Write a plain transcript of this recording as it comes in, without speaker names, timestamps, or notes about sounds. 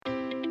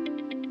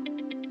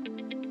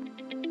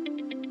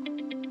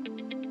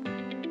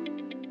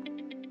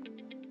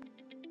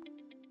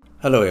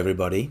Hello,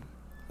 everybody,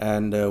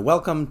 and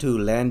welcome to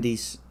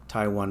Landy's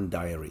Taiwan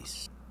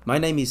Diaries. My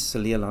name is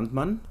Celia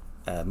Landman.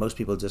 Most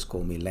people just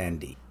call me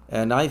Landy.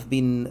 And I've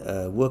been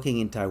working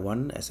in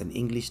Taiwan as an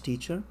English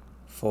teacher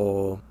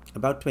for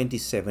about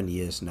 27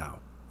 years now.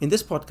 In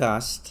this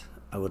podcast,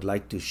 I would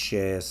like to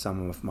share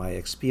some of my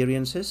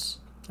experiences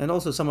and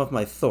also some of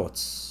my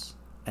thoughts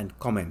and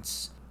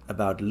comments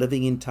about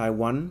living in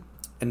Taiwan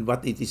and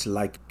what it is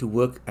like to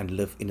work and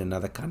live in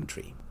another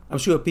country. I'm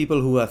sure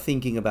people who are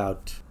thinking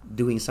about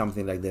doing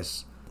something like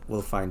this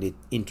will find it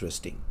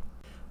interesting.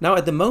 Now,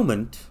 at the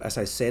moment, as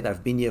I said,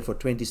 I've been here for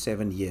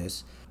 27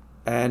 years,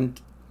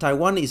 and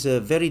Taiwan is a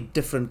very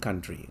different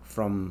country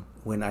from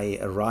when I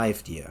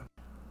arrived here.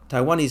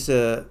 Taiwan is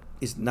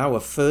now a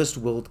first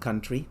world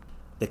country.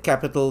 The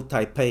capital,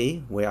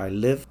 Taipei, where I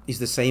live, is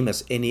the same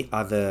as any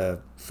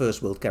other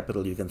first world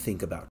capital you can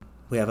think about.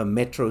 We have a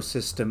metro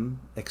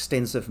system,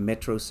 extensive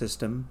metro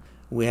system.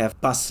 We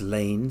have bus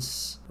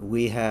lanes.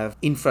 We have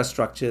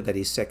infrastructure that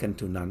is second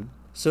to none.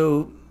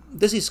 So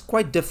this is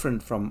quite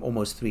different from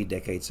almost 3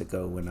 decades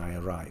ago when I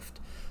arrived.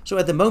 So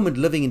at the moment,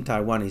 living in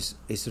Taiwan is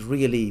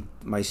really,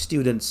 my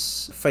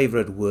students'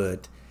 favorite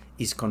word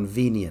is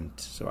convenient.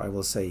 So I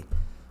will say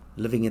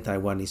living in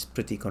Taiwan is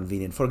pretty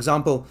convenient. For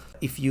example,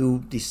 if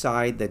you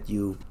decide that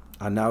you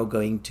are now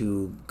going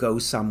to go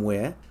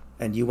somewhere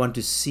and you want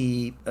to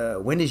see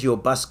when is your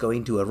bus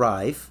going to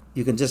arrive,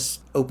 you can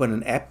just open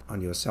an app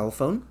on your cell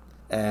phone,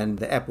 and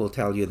the app will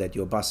tell you that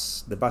the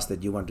bus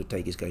that you want to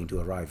take is going to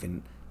arrive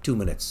in 2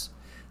 minutes.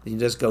 Then you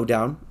just go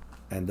down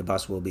and the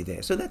bus will be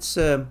there. So that's,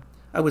 I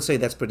would say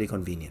that's pretty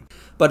convenient.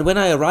 But when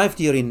I arrived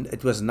here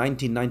it was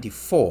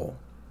 1994,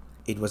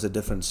 it was a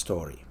different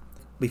story.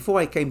 Before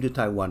I came to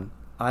Taiwan,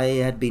 I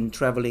had been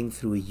traveling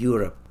through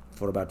Europe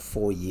for about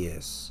 4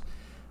 years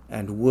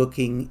and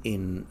working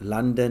in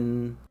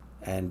London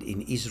and in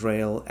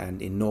Israel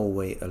and in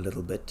Norway a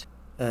little bit.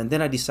 And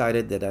then I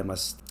decided that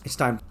it's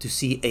time to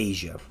see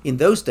Asia. In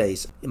those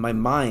days, in my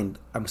mind,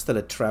 I'm still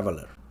a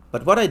traveler.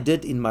 But what I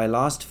did in my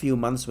last few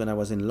months when I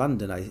was in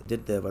London, I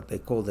did what they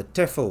call the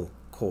TEFL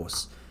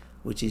course,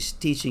 which is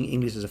teaching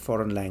English as a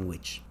foreign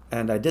language.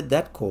 And I did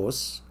that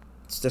course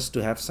just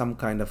to have some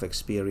kind of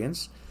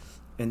experience.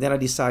 And then I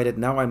decided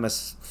now I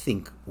must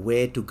think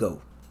where to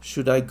go.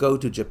 Should I go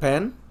to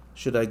Japan?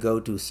 Should I go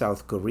to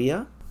South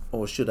Korea?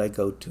 Or should I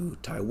go to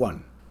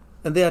Taiwan?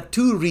 And there are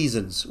 2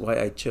 reasons why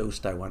I chose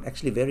Taiwan,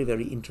 actually very,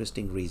 very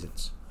interesting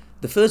reasons.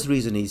 The first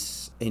reason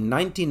is in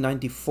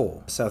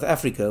 1994, South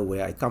Africa,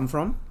 where I come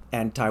from,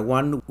 and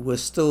Taiwan were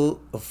still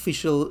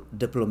official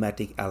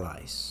diplomatic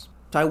allies.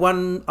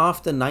 Taiwan,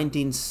 after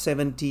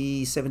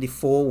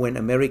 1970-74, when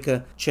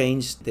America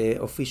changed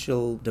their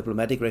official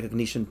diplomatic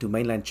recognition to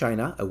mainland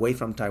China, away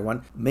from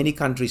Taiwan, many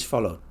countries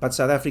followed, but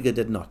South Africa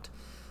did not.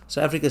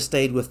 South Africa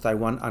stayed with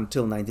Taiwan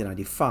until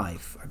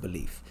 1995, I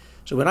believe.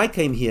 So when I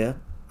came here,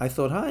 I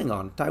thought, hang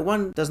on,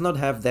 Taiwan does not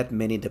have that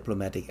many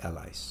diplomatic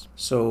allies.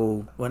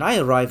 So when I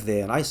arrive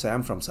there and I say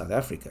I'm from South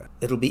Africa,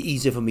 it'll be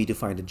easier for me to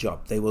find a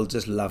job. They will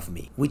just love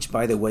me, which,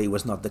 by the way,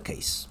 was not the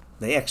case.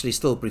 They actually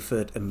still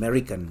preferred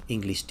American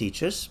English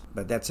teachers,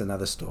 but that's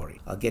another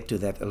story. I'll get to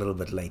that a little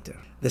bit later.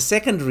 The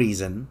second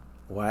reason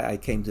why I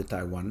came to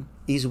Taiwan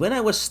is when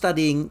I was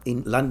studying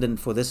in London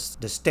for this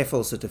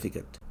TEFL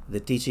certificate, the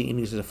Teaching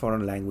English as a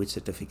Foreign Language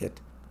certificate,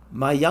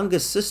 my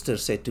youngest sister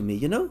said to me,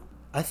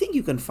 I think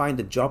you can find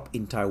a job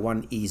in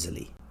Taiwan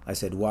easily. I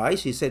said, why?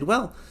 She said,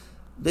 well,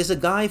 there's a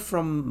guy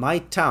from my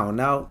town.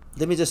 Now,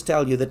 let me just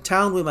tell you, the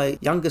town where my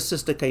youngest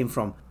sister came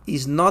from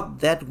is not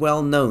that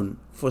well known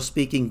for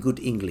speaking good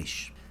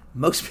English.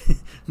 Most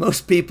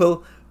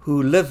people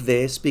who live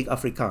there speak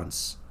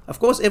Afrikaans. Of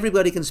course,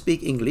 everybody can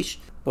speak English,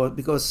 but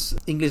because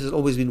English has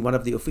always been one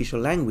of the official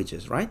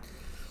languages, right?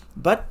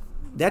 But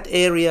that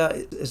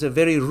area is a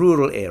very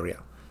rural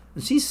area.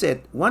 And she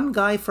said, one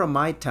guy from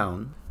my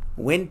town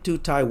went to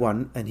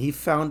Taiwan and he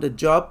found a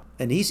job,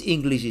 and his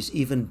English is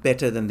even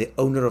better than the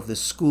owner of the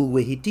school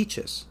where he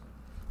teaches.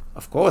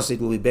 Of course,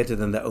 it will be better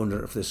than the owner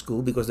of the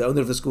school because the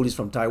owner of the school is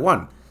from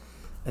Taiwan.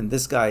 And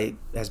this guy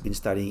has been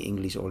studying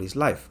English all his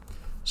life.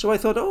 So I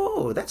thought,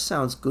 oh, that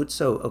sounds good.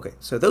 So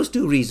those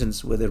 2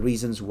 reasons were the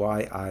reasons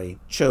why I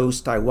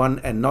chose Taiwan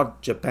and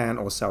not Japan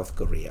or South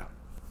Korea.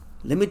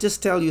 Let me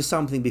just tell you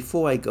something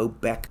before I go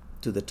back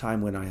to the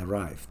time when I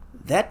arrived.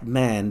 That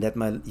man that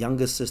my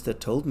youngest sister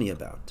told me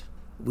about,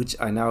 which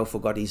I now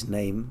forgot his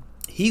name,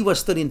 he was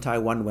still in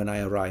Taiwan when I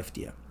arrived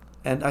here.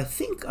 And I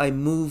think I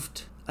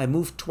moved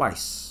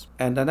twice.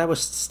 And then I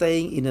was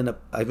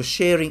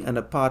sharing an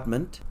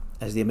apartment,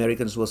 as the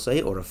Americans will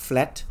say, or a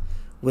flat,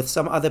 with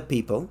some other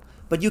people.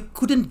 But you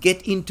couldn't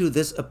get into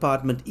this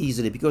apartment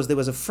easily because there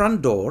was a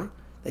front door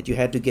that you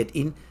had to get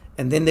in,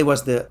 and then there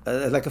was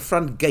like a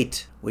front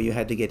gate where you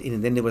had to get in,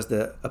 and then there was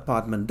the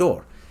apartment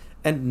door.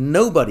 And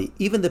nobody,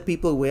 even the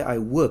people where I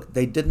worked,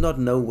 they did not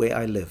know where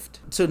I lived.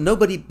 So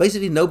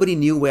nobody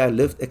knew where I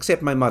lived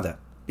except my mother,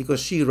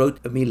 because she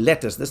wrote me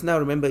letters. This now,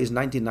 remember, is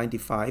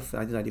 1995,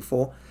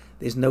 1994.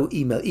 There's no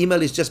email.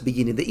 Email is just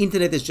beginning. The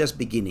internet is just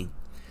beginning.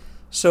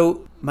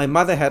 So my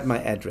mother had my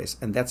address,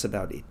 and that's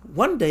about it.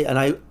 One day, and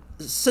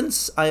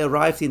since I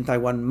arrived in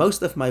Taiwan,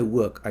 most of my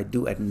work I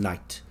do at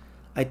night.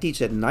 I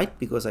teach at night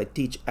because I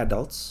teach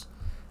adults,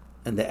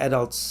 and the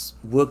adults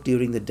work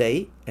during the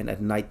day, and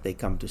at night they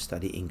come to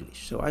study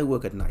English. So I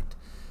work at night.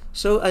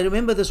 So I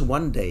remember this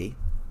one day,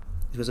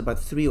 it was about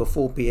 3 or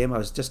 4 p.m. I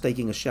was just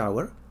taking a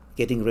shower,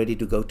 getting ready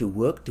to go to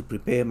work to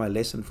prepare my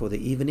lesson for the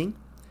evening.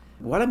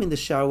 While I'm in the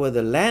shower,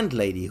 the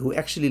landlady, who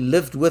actually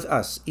lived with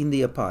us in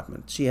the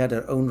apartment, she had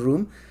her own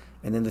room,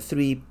 and then the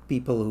 3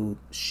 people who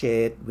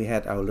shared, we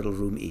had our little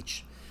room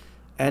each.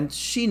 And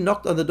she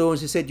knocked on the door and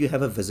she said, "You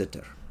have a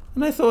visitor."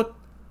 And I thought,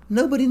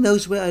 nobody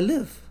knows where I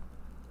live.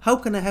 How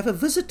can I have a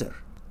visitor?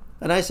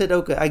 And I said,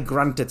 okay. I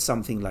grunted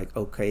something like,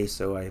 okay.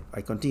 So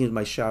I continued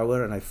my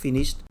shower and I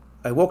finished.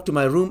 I walked to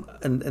my room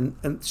and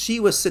she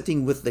was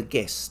sitting with the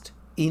guest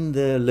in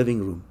the living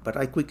room. But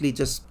I quickly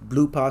just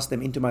blew past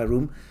them into my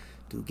room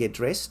to get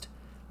dressed.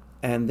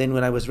 And then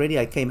when I was ready,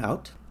 I came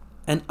out.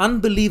 And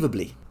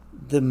unbelievably,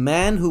 the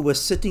man who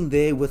was sitting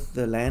there with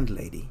the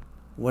landlady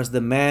was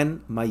the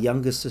man my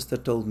younger sister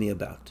told me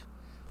about.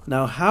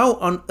 Now, how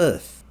on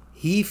earth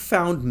he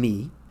found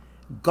me,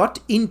 got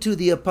into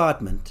the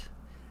apartment,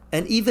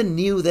 and even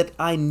knew that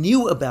I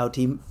knew about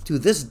him to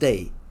this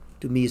day,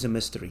 to me is a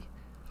mystery.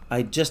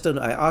 I just don't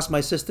know. I asked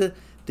my sister,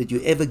 "Did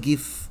you ever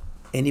give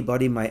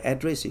anybody my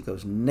address?" He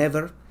goes,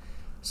 "Never."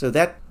 So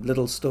that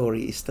little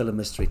story is still a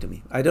mystery to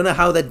me. I don't know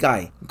how that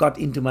guy got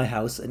into my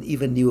house and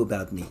even knew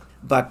about me.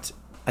 But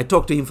I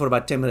talked to him for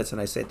about 10 minutes and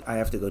I said, I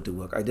have to go to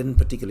work. I didn't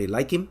particularly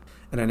like him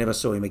and I never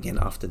saw him again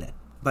after that.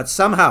 But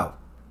somehow,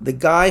 the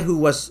guy who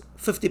was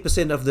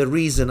 50% of the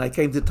reason I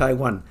came to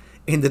Taiwan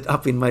ended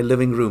up in my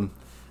living room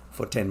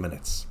for 10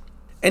 minutes.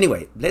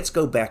 Anyway, let's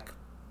go back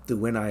to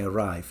when I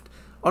arrived.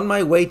 On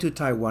my way to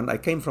Taiwan, I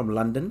came from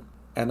London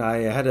and I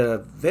had a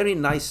very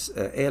nice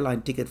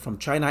airline ticket from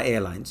China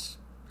Airlines.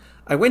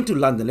 I went to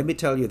London. Let me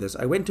tell you this.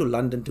 I went to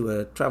London to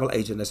a travel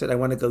agent. I said, I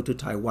want to go to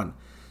Taiwan.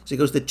 So he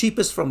goes, the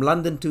cheapest from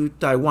London to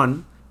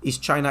Taiwan is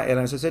China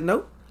Airlines. I said,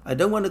 no, I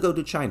don't want to go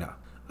to China.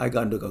 I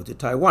want to go to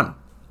Taiwan.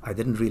 I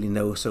didn't really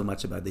know so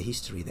much about the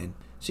history then.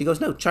 So he goes,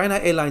 no, China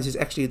Airlines is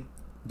actually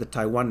the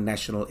Taiwan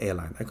national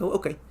airline. I go,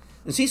 okay.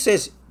 And she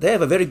says, they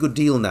have a very good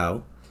deal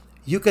now.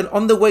 You can,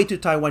 on the way to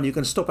Taiwan, you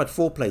can stop at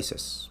 4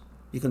 places.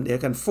 There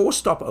can 4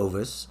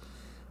 stopovers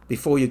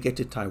before you get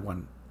to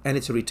Taiwan. And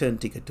it's a return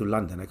ticket to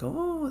London. I go,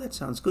 oh, that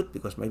sounds good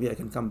because maybe I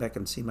can come back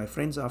and see my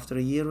friends after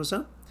a year or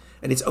so.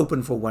 And it's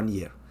open for 1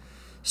 year.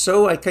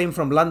 So I came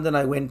from London.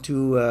 I went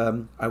to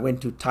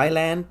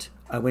Thailand.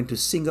 I went to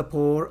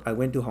Singapore. I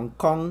went to Hong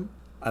Kong.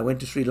 I went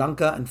to Sri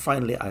Lanka. And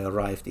finally, I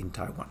arrived in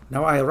Taiwan.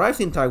 Now, I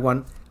arrived in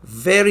Taiwan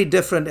very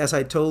different, as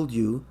I told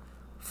you,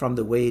 from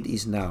the way it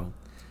is now.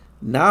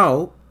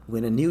 Now,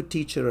 when a new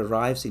teacher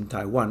arrives in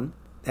Taiwan,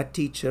 that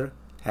teacher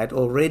had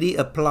already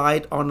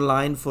applied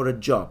online for a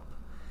job.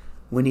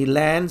 When he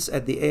lands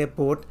at the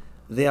airport,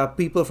 there are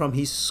people from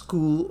his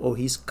school or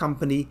his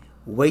company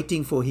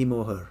waiting for him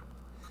or her.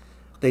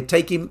 They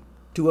take him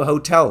to a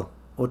hotel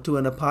or to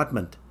an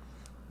apartment.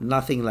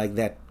 Nothing like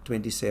that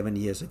 27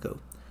 years ago.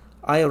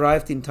 I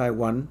arrived in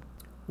Taiwan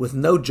with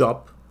no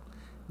job,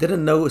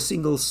 didn't know a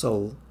single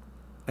soul,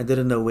 and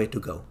didn't know where to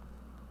go.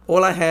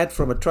 All I had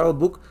from a travel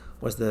book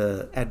was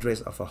the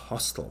address of a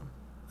hostel,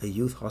 a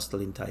youth hostel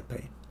in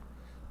Taipei.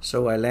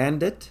 So I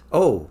landed.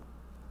 Oh,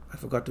 I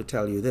forgot to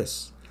tell you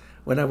this.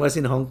 When I was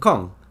in Hong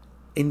Kong,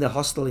 in the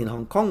hostel in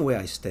Hong Kong where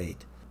I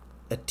stayed,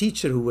 a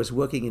teacher who was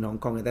working in Hong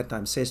Kong at that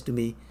time said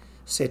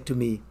to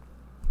me,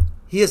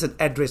 here's an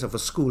address of a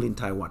school in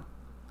Taiwan.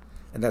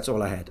 And that's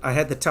all I had. I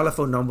had the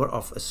telephone number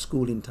of a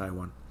school in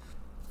Taiwan.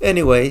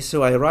 Anyway,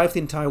 so I arrived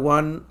in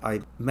Taiwan.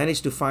 I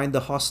managed to find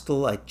the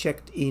hostel. I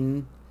checked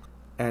in.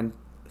 And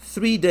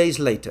 3 days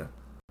later,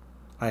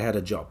 I had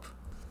a job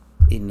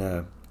in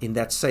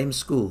that same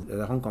school that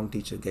the Hong Kong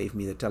teacher gave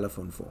me the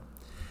telephone for.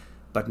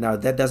 But now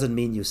that doesn't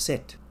mean you're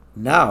set.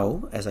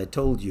 Now, as I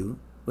told you,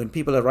 when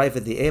people arrive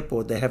at the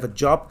airport, they have a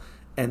job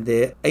and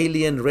their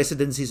alien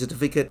residency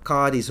certificate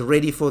card is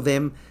ready for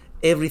them.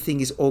 Everything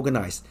is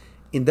organized.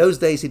 In those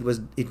days, it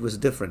was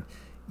different.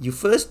 You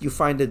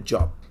find a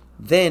job.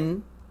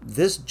 Then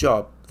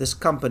this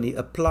company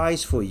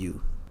applies for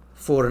you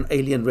for an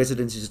alien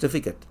residency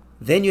certificate.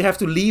 Then you have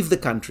to leave the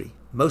country.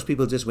 Most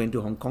people just went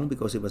to Hong Kong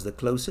because it was the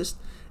closest.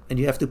 And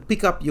you have to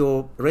pick up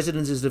your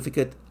residency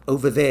certificate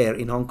over there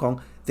in Hong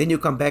Kong. Then you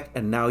come back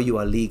and now you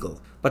are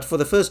legal. But for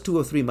the first 2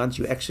 or 3 months,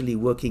 you're actually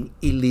working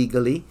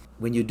illegally.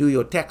 When you do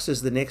your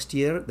taxes the next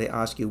year, they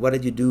ask you, what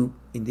did you do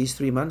in these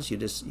 3 months?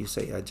 You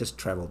say, I just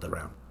traveled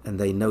around. And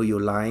they know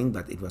you're lying,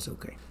 but it was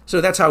okay.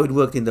 So that's how it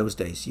worked in those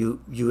days.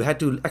 You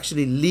had to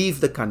actually leave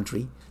the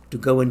country to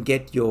go and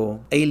get your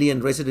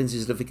alien residency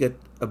certificate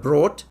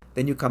abroad.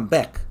 Then you come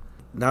back.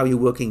 Now you're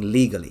working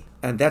legally.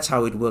 And that's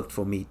how it worked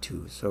for me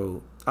too.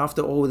 So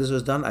after all this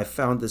was done, I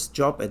found this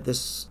job at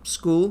this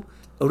school.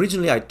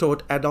 Originally, I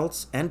taught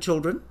adults and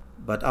children,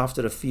 but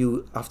after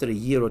a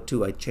year or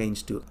 2, I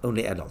changed to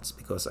only adults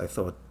because I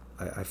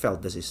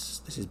felt this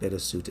is better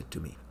suited to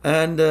me.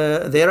 And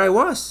there I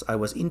was. I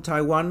was in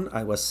Taiwan.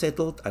 I was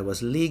settled. I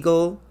was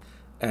legal,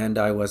 and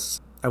I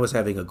was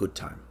having a good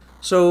time.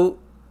 So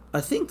I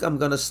think I'm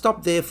going to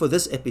stop there for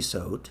this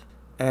episode,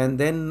 and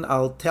then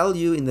I'll tell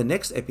you in the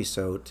next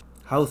episode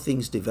how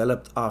things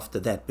developed after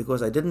that,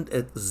 because I didn't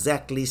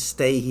exactly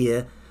stay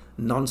here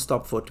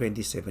non-stop for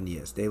 27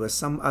 years. There were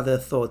some other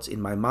thoughts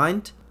in my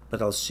mind,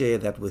 but I'll share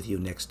that with you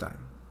next time.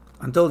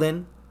 Until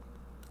then,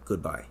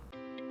 goodbye.